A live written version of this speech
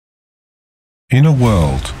In a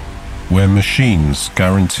world where machines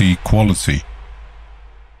guarantee quality,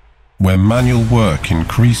 where manual work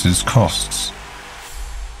increases costs,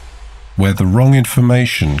 where the wrong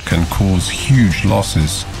information can cause huge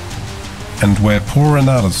losses, and where poor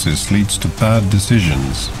analysis leads to bad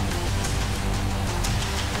decisions,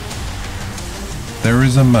 there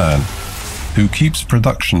is a man who keeps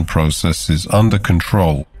production processes under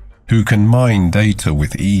control, who can mine data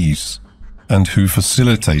with ease, and who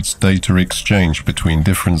facilitates data exchange between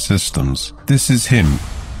different systems. This is him.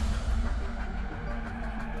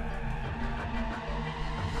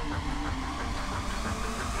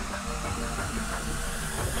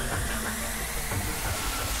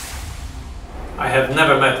 I have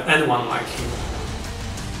never met anyone like him.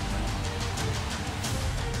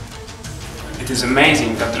 It is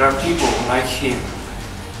amazing that there are people like him.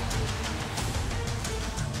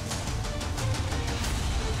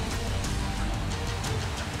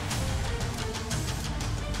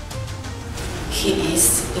 He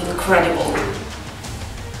is incredible.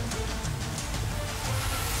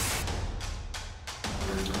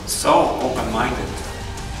 So open-minded.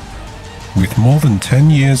 With more than 10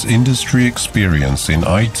 years industry experience in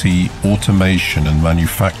IT, automation and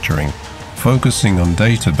manufacturing, focusing on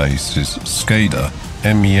databases, SCADA,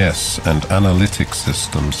 MES and analytics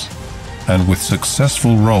systems, and with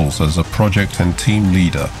successful roles as a project and team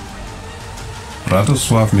leader,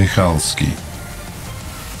 Radoslaw Michalski